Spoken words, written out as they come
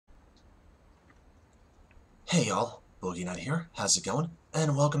Hey y'all, Boogie Night here, how's it going?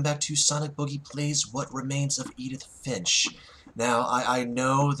 And welcome back to Sonic Boogie Plays What Remains of Edith Finch. Now, I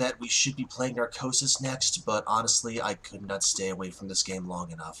know that we should be playing Narcosis next, but honestly, I could not stay away from this game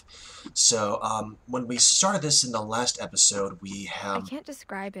long enough. So, when we started this in the last episode, we I have... can't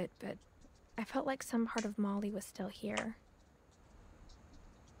describe it, but I felt like some part of Molly was still here.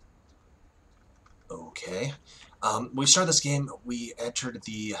 Okay. We started this game, we entered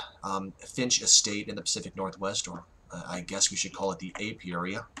the Finch estate in the Pacific Northwest, or I guess we should call it the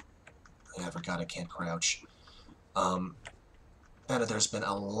apiary. I forgot I can't crouch. And there's been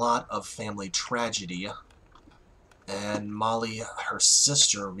a lot of family tragedy, and Molly, her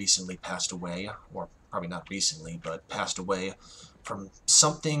sister, recently passed away, or probably not recently, but passed away from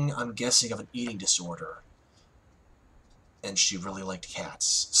something, I'm guessing, of an eating disorder, and she really liked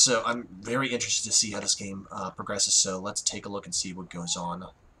cats. So I'm very interested to see how this game progresses, so let's take a look and see what goes on.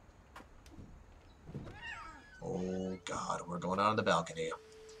 Oh god, we're going out on the balcony.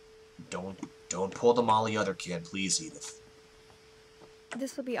 Don't pull the Molly other kid, please, Edith.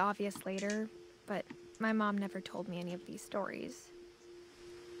 This will be obvious later, but my mom never told me any of these stories.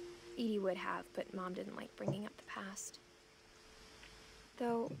 Edie would have, but Mom didn't like bringing up the past.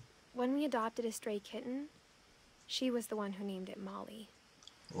 Though, when we adopted a stray kitten, she was the one who named it Molly.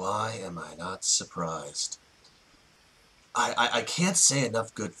 Why am I not surprised? I can't say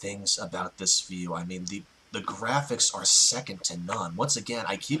enough good things about this view. I mean, the graphics are second to none. Once again,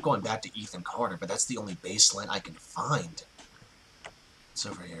 I keep going back to Ethan Carter, but that's the only baseline I can find. It's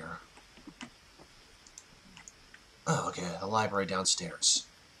over here. Oh, okay, the library downstairs.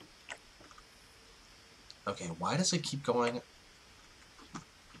 Okay, why does it keep going?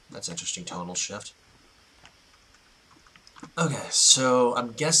 That's interesting tonal shift. Okay, so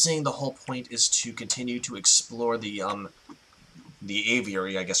I'm guessing the whole point is to continue to explore the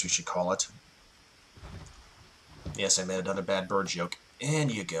aviary, I guess we should call it. Yes, I made another bad bird joke. In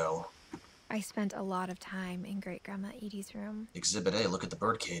you go. I spent a lot of time in Great Grandma Edie's room. Exhibit A, look at the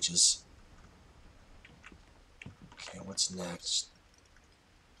bird cages. Okay, what's next?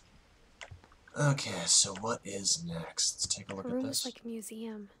 Okay, so what is next? Let's take a look Her at room was this. like a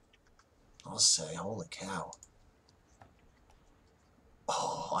museum. I'll say, holy cow.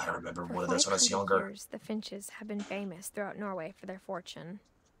 Oh, I remember For one of those when I was 500 younger. years, the Finches have been famous throughout Norway for their fortune.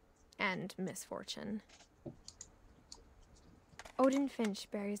 And misfortune. Odin Finch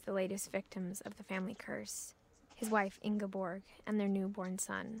buries the latest victims of the family curse, his wife Ingeborg and their newborn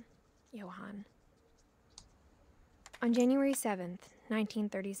son, Johann. On January 7th,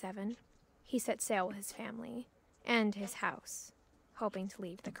 1937, he set sail with his family and his house, hoping to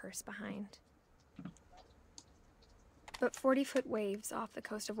leave the curse behind. But 40-foot waves off the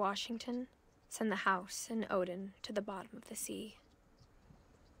coast of Washington send the house and Odin to the bottom of the sea.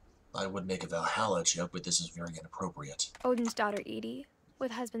 I would make a Valhalla joke, but this is very inappropriate. Odin's daughter Edie,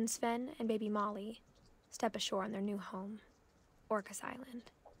 with husband Sven and baby Molly, step ashore on their new home, Orcas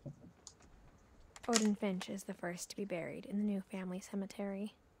Island. Odin Finch is the first to be buried in the new family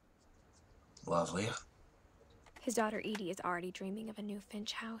cemetery. Lovely. His daughter Edie is already dreaming of a new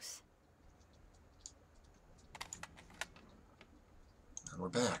Finch house. And we're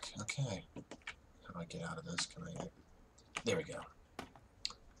back. Okay. How do I get out of this? Can I... There we go.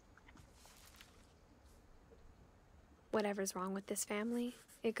 Whatever's wrong with this family,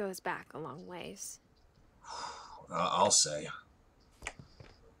 it goes back a long ways. I'll say.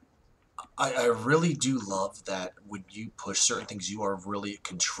 I really do love that when you push certain things, you are really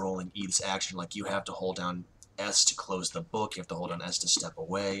controlling Edith's action. Like, you have to hold down S to close the book, you have to hold down S to step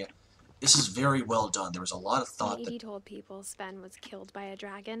away. This is very well done. There was a lot of thought When Edie told people Sven was killed by a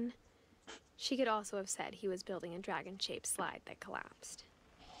dragon, she could also have said he was building a dragon-shaped slide that collapsed.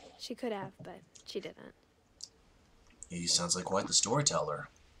 She could have, but she didn't. He sounds like quite the storyteller.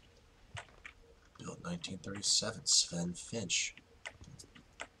 Built 1937, Sven Finch.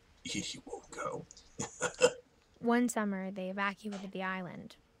 Edie won't go. One summer, they evacuated the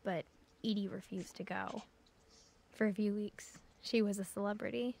island, but Edie refused to go. For a few weeks, she was a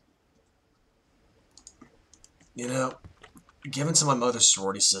celebrity. You know, given to my mother's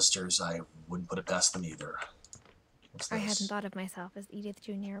sorority sisters, I wouldn't put it past them either. What's this? I hadn't thought of myself as Edith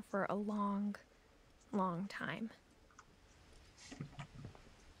Jr. for a long, long time.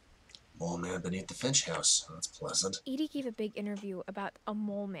 Mole man beneath the Finch house. That's pleasant. Edie gave a big interview about a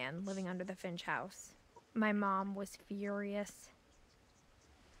mole man living under the Finch house. My mom was furious.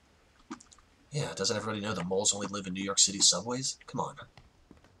 Yeah, doesn't everybody know the moles only live in New York City subways? Come on.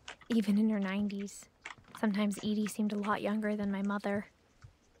 Even in her 90s. Sometimes Edie seemed a lot younger than my mother.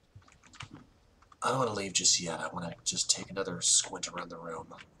 I don't want to leave just yet. I want to just take another squint around the room.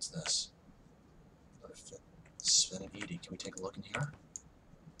 What's this? Another fit. Sven and Edie. Can we take a look in here?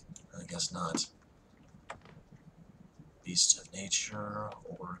 I guess not. Beasts of Nature,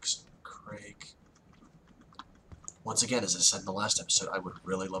 Orcs, Crake. Once again, as I said in the last episode, I would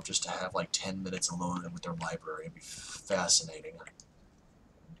really love just to have like 10 minutes alone with their library. It'd be fascinating.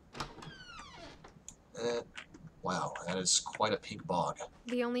 Wow, that is quite a pink bog.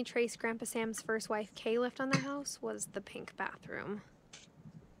 The only trace Grandpa Sam's first wife, Kay, left on the house was the pink bathroom.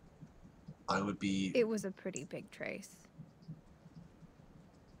 I would be... It was a pretty big trace.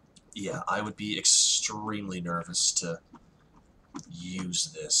 Yeah, I would be extremely nervous to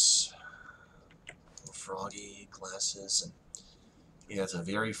use this. Froggy glasses, and yeah, it's a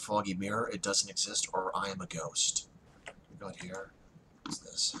very foggy mirror. It doesn't exist, or I am a ghost. What we got here? What's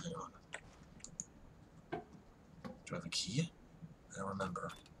this? Hang on. Do I have a key? I don't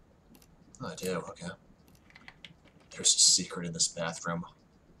remember. Oh, I do. Okay. There's a secret in this bathroom.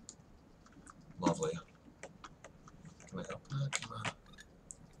 Lovely. Can I open it? Come on.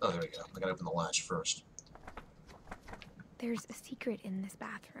 Oh, there we go. I gotta open the latch first. There's a secret in this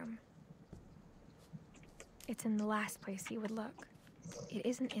bathroom. It's in the last place you would look. It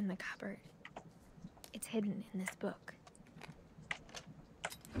isn't in the cupboard. It's hidden in this book.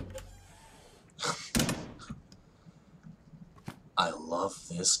 I love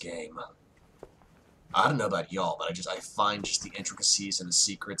this game. I don't know about y'all, but I find just the intricacies and the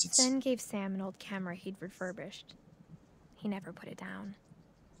secrets. Sven gave Sam an old camera he'd refurbished. He never put it down.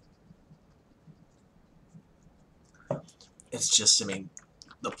 It's just, I mean,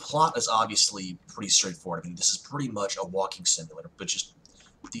 the plot is obviously pretty straightforward. I mean, this is pretty much a walking simulator, but just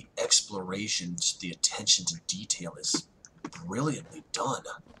the exploration, the attention to detail is brilliantly done.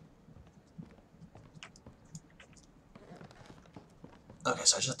 Okay,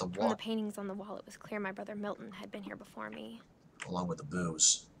 so I just have to walk. From the paintings on the wall, it was clear my brother Milton had been here before me. Along with the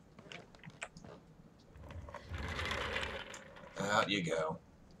booze. Out you go.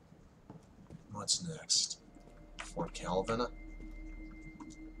 What's next? Fort Calvin.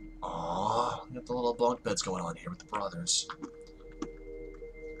 Aww, we got the little bunk beds going on here with the brothers.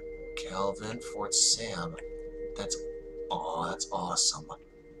 Calvin, Fort Sam. That's awesome.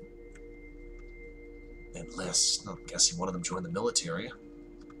 Enlist. I'm guessing one of them joined the military.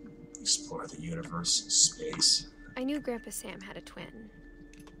 Explore the universe, space. I knew Grandpa Sam had a twin.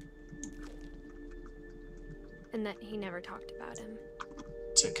 And that he never talked about him.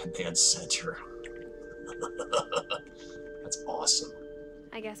 To command center. That's awesome.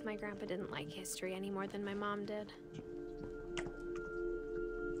 I guess my grandpa didn't like history any more than my mom did.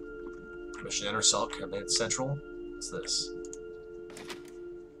 Mission Enter Salt Command Central. What's this?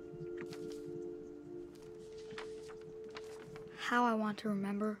 How I Want to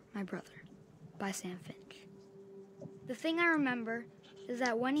Remember My Brother by Sam Finch. The thing I remember is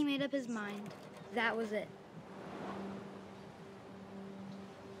that when he made up his mind, that was it.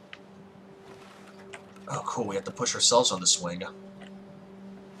 Oh, cool. We have to push ourselves on the swing.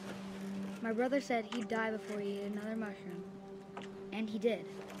 My brother said he'd die before he ate another mushroom. And he did.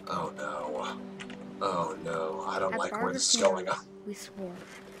 Oh, no. Oh, no. I don't At like where Barbara's this is going. funeral, we swore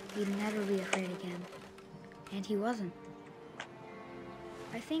he'd never be afraid again. And he wasn't.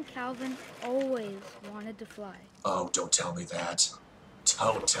 I think Calvin always wanted to fly. Oh, don't tell me that.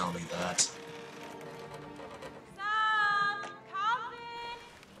 Don't tell me that. Sam! Calvin!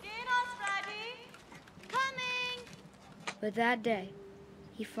 Dinner's ready! Coming! But that day,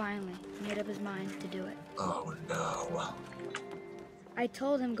 he finally made up his mind to do it. Oh, no. I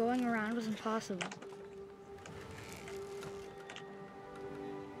told him going around was impossible.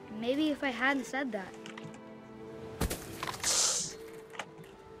 Maybe if I hadn't said that.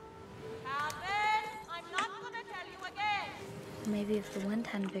 Calvin! I'm not gonna tell you again! Maybe if the wind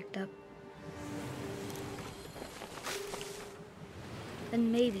hadn't picked up.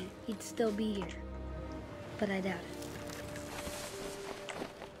 Then maybe he'd still be here. But I doubt it.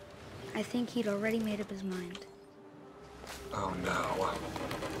 I think he'd already made up his mind. Oh, no.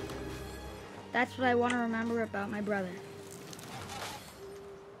 That's what I want to remember about my brother.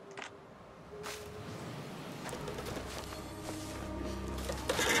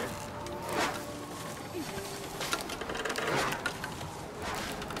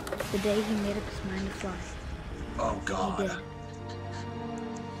 The day he made up his mind to fly. Oh, He God. did.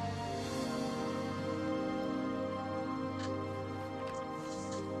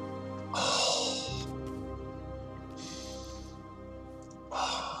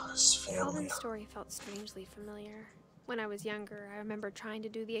 Oh, this family. Calvin's story felt strangely familiar. When I was younger, I remember trying to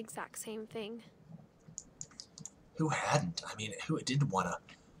do the exact same thing. Who hadn't? I mean, who didn't want to,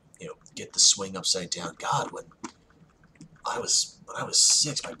 get the swing upside down? God, when I was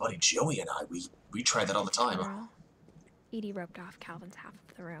 6, my buddy Joey and I, we We try that all the time. Tomorrow, Edie roped off Calvin's half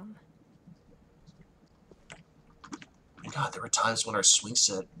of the room. And God, there were times when our swing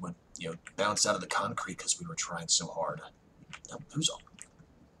set would, bounce out of the concrete because we were trying so hard. Now, who's on?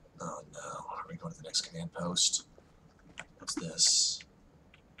 Oh no, are we going to the next command post? What's this?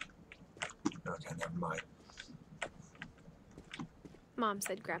 Okay, never mind. Mom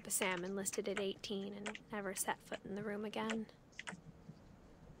said Grandpa Sam enlisted at 18 and never set foot in the room again.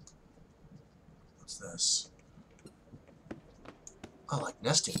 What's this? Oh, like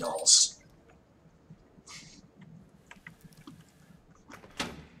nesting dolls.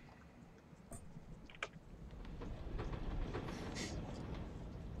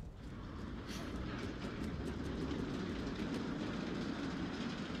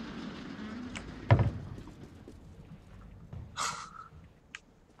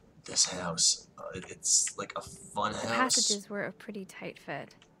 This house, it's like a fun house. The passages were a pretty tight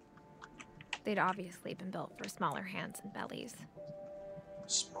fit. They'd obviously been built for smaller hands and bellies.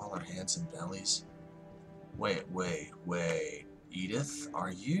 Smaller hands and bellies? Wait. Edith,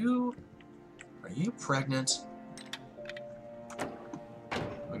 are you pregnant? I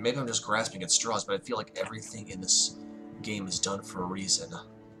mean, maybe I'm just grasping at straws, but I feel like everything in this game is done for a reason.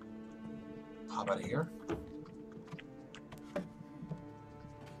 Pop out of here.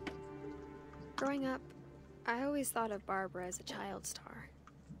 Growing up, I always thought of Barbara as a child star.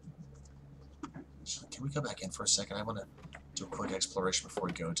 So can we go back in for a second? I want to do a quick exploration before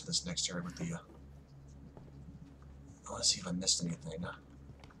we go to this next area with the... I want to see if I missed anything.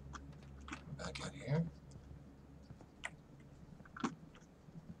 Back out here.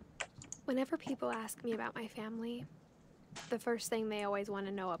 Whenever people ask me about my family, the first thing they always want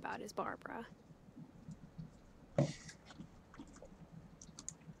to know about is Barbara.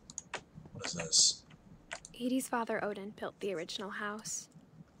 What is this? Edie's father, Odin, built the original house.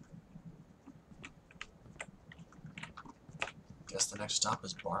 Guess the next stop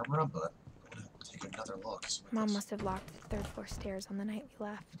is Barbara, but I'm going to take another look. Mom must have locked the third floor stairs on the night we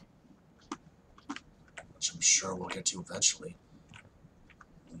left. Which I'm sure we'll get to eventually.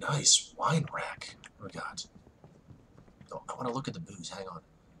 Nice wine rack. What do we got? Oh, I want to look at the booze. Hang on.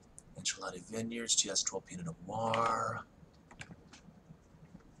 Enchilada Vineyards, 2012 Pinot Noir.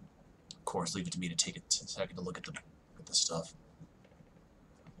 Of course, leave it to me to take a second to look at the stuff.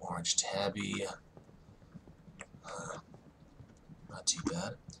 Orange Tabby. Not too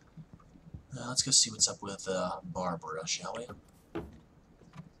bad. Let's go see what's up with Barbara, shall we?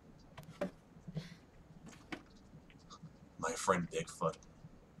 My friend Bigfoot.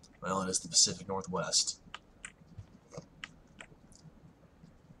 Well, it is the Pacific Northwest.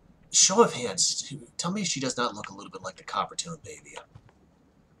 Show of hands. Tell me she does not look a little bit like the Coppertone baby.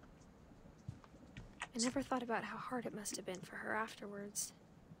 I never thought about how hard it must have been for her afterwards.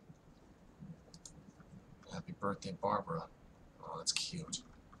 Happy birthday, Barbara. Oh, that's cute.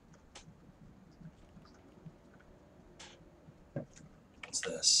 What's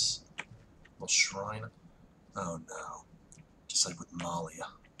this? Little shrine? Oh no. Just like with Molly.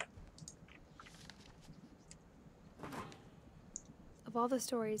 Of all the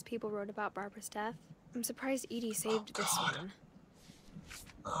stories people wrote about Barbara's death, I'm surprised Edie saved this one.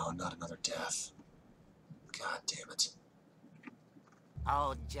 Oh, not another death. God damn it.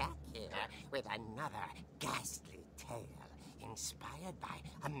 Old Jack here with another ghastly tale inspired by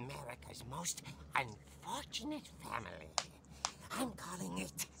America's most unfortunate family. I'm calling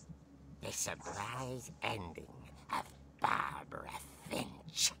it The Surprise Ending of Barbara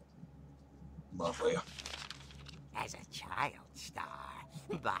Finch. Lovely. As a child star,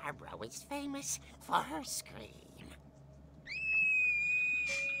 Barbara was famous for her scream.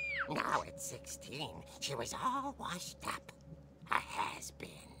 Now at 16, she was all washed up, a has-been.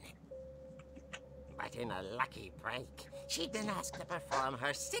 But in a lucky break, she'd been asked to perform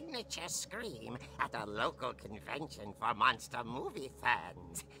her signature scream at a local convention for monster movie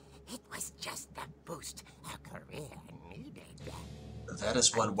fans. It was just the boost her career needed. That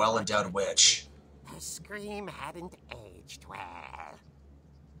is one well-endowed witch. Her scream hadn't aged well.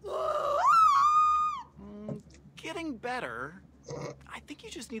 Getting better. I think you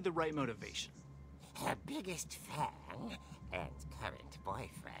just need the right motivation. Her biggest fan and current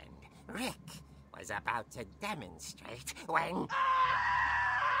boyfriend, Rick, was about to demonstrate when...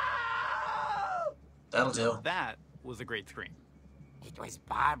 That'll do. That was a great scream. It was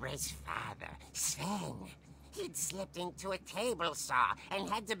Barbara's father, Sven. He'd slipped into a table saw and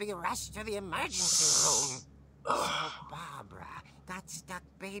had to be rushed to the emergency room. So Barbara got stuck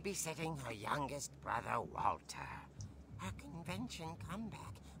babysitting her youngest brother, Walter. Her convention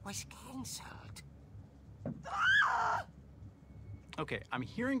comeback was cancelled. Okay, I'm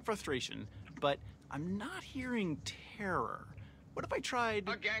hearing frustration, but I'm not hearing terror. What if I tried...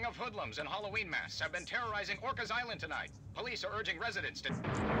 A gang of hoodlums in Halloween masks have been terrorizing Orcas Island tonight. Police are urging residents to...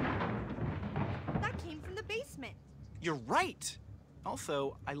 That came from the basement. You're right!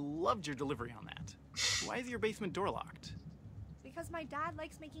 Also, I loved your delivery on that. Why is your basement door locked? Because my dad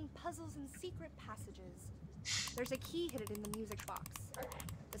likes making puzzles and secret passages. There's a key hidden in the music box.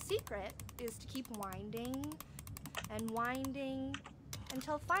 The secret is to keep winding and winding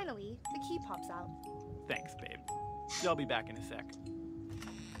until finally the key pops out. Thanks, babe. I'll be back in a sec.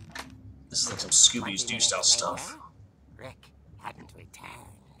 This is like some Scooby-Doo style stuff. Rick hadn't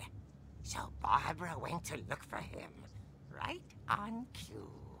returned, so Barbara went to look for him, right on cue.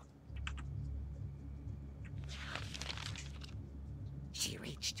 She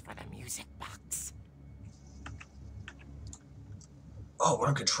reached for the music box. Oh, we're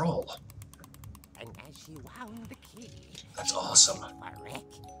in control. And as she wound the key, That's awesome. she looked for Rick,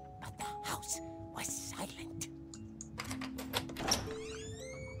 but the house was silent.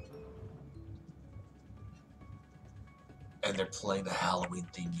 And they're playing the Halloween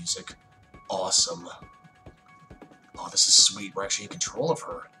theme music. Awesome. Oh, this is sweet. We're actually in control of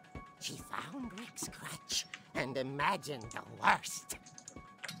her. She found Rick's crutch and imagined the worst.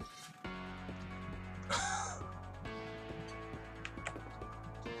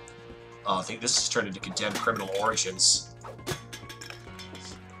 Oh, I think this is turned into Condemned Criminal Origins.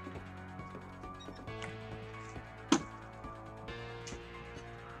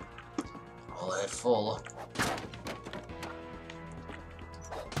 All head full.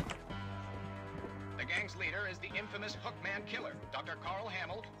 The gang's leader is the infamous Hookman Killer, Dr. Carl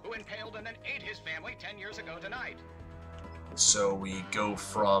Hamill, who impaled and then ate his family 10 years ago tonight. So we go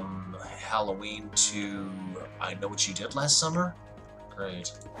from Halloween to I Know What You Did Last Summer?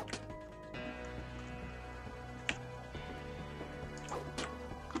 Great.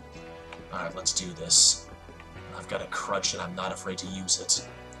 Alright, let's do this. I've got a crutch and I'm not afraid to use it.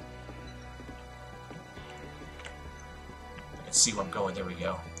 I can see where I'm going. There we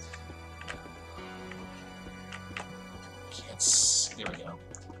go. Can't see. There we go.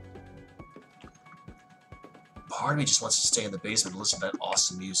 Part of me just wants to stay in the basement and listen to that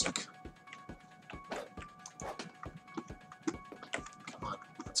awesome music. Come on,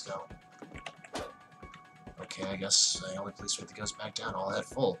 let's go. Okay, I guess the only place where it goes back down. All head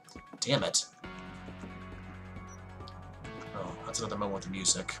full. Damn it. Oh, that's another moment with the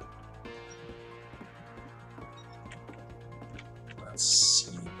music. Let's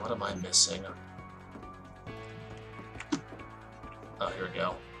see, what am I missing? Oh, here we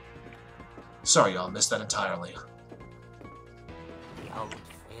go. Sorry, y'all, missed that entirely. The old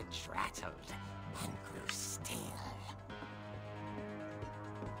fridge rattled and grew still.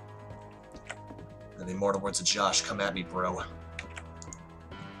 In the immortal words of Josh, come at me, bro.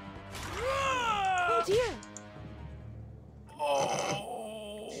 Oh dear!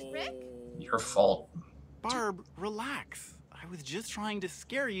 Oh. Rick? Your fault. Barb, relax. I was just trying to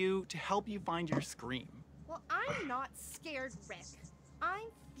scare you to help you find your scream. Well, I'm not scared, Rick. I'm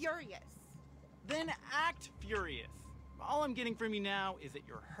furious. Then act furious. All I'm getting from you now is that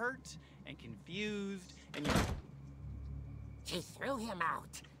you're hurt and confused and you're... She threw him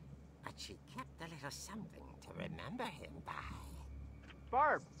out, but she kept a little something to remember him by.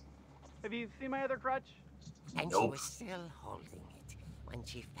 Barb, have you seen my other crutch? And she Nope. was still holding it when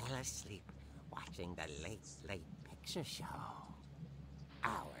she fell asleep watching the late picture show.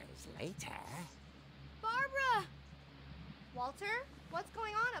 Hours later... Barbara! Walter, what's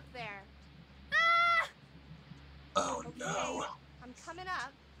going on up there? Ah! Oh Okay, no. I'm coming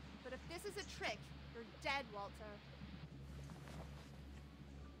up, but if this is a trick, you're dead, Walter.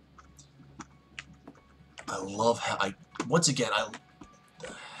 I love how once again, the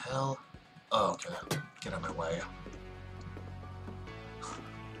hell? Oh, okay. Get out of my way.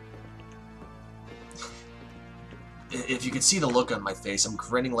 If you could see the look on my face, I'm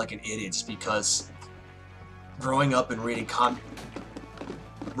grinning like an idiot just because growing up and reading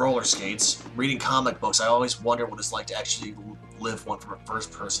roller skates, reading comic books, I always wonder what it's like to actually live one from a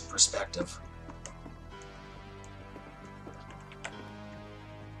first-person perspective.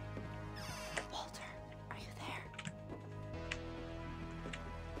 Walter, are you there?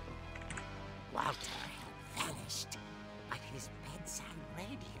 Walter had vanished, but his bedside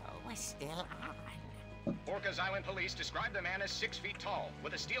radio was still on. Orcas Island police describe the man as 6 feet tall,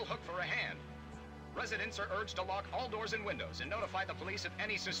 with a steel hook for a hand. Residents are urged to lock all doors and windows and notify the police of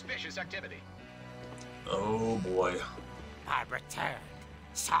any suspicious activity. Oh boy. Barbara turned,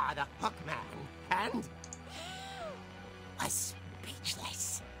 saw the hook man, and was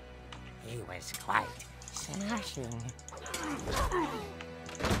speechless. He was quite smashing.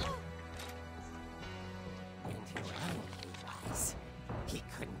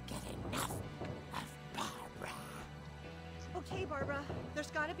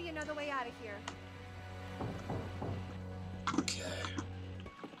 be another way out of here. Okay.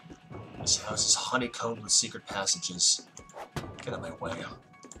 This house is honeycombed with secret passages. Get out of my way.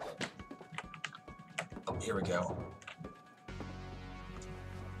 Oh, here we go.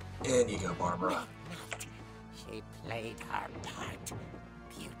 In you go, Barbara. She played her part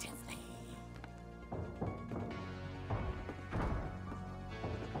beautifully.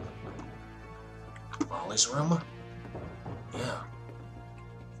 Molly's room? Yeah.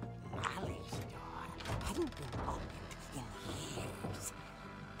 Molly's door hadn't been opened in years.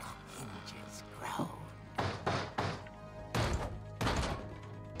 The hinges groaned.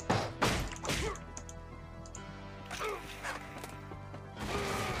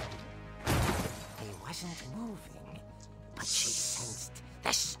 He wasn't moving, but she sensed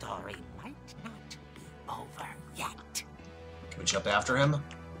the story might not be over yet. Can we jump after him?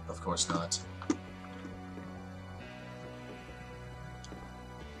 Of course not.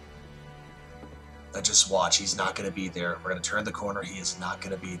 Just watch, he's not going to be there. We're going to turn the corner, he is not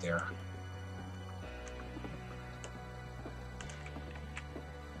going to be there.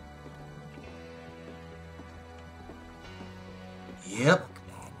 Yep.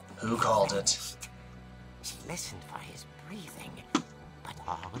 Who called it? She listened for his breathing, but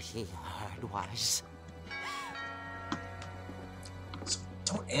all she heard was...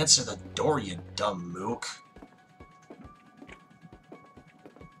 Don't answer the door, you dumb mook.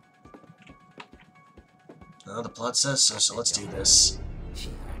 Well, the plot says so, so let's do this. She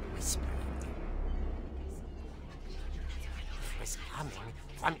heard whispering. It was coming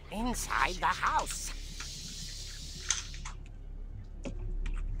from inside the house.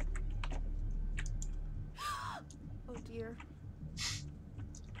 Oh dear.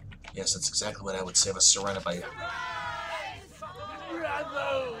 Yes, that's exactly what I would say if I was surrounded by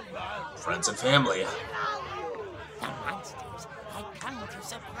friends and family. The monsters had come to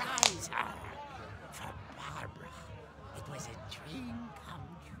surprise her. For Barbara, it was a dream come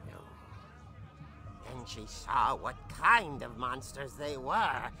true. Then she saw what kind of monsters they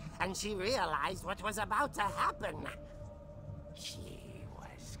were, and she realized what was about to happen. She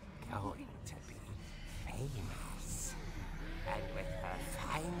was going to be famous. And with her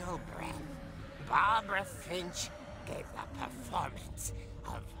final breath, Barbara Finch gave the performance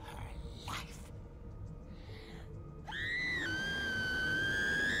of her life.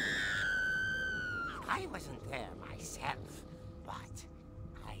 I wasn't there myself, but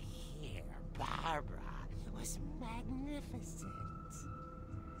I hear Barbara was magnificent.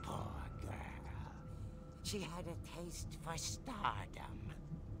 Poor girl. She had a taste for stardom.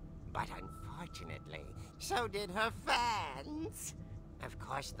 But unfortunately, so did her fans. Of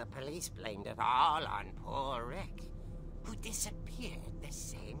course, the police blamed it all on poor Rick, who disappeared the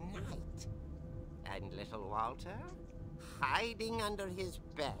same night. And little Walter? Hiding under his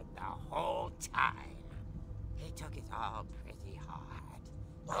bed the whole time. He took it all pretty hard.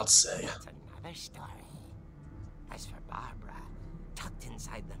 I'll say. That's another story. As for Barbara, tucked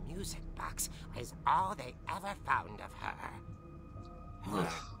inside the music box is all they ever found of her. Her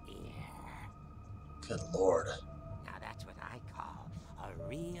ear. Good lord. Now that's what I call a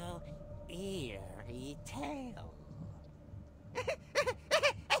real eerie tale.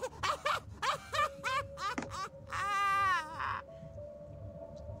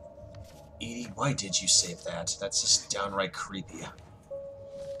 Edie, why did you save that? That's just downright creepy.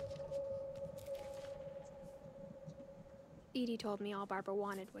 Edie told me all Barbara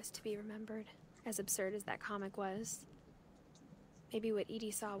wanted was to be remembered, as absurd as that comic was. Maybe what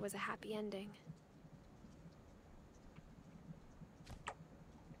Edie saw was a happy ending.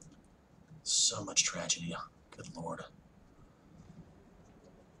 So much tragedy. Good lord.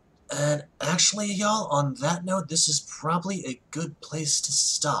 And actually, y'all, on that note, this is probably a good place to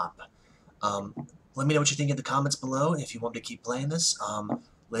stop. Let me know what you think in the comments below if you want me to keep playing this.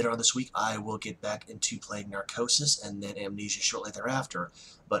 Later on this week, I will get back into playing Narcosis and then Amnesia shortly thereafter.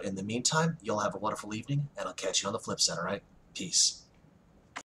 But in the meantime, y'all have a wonderful evening, and I'll catch you on the flip side, alright? Peace.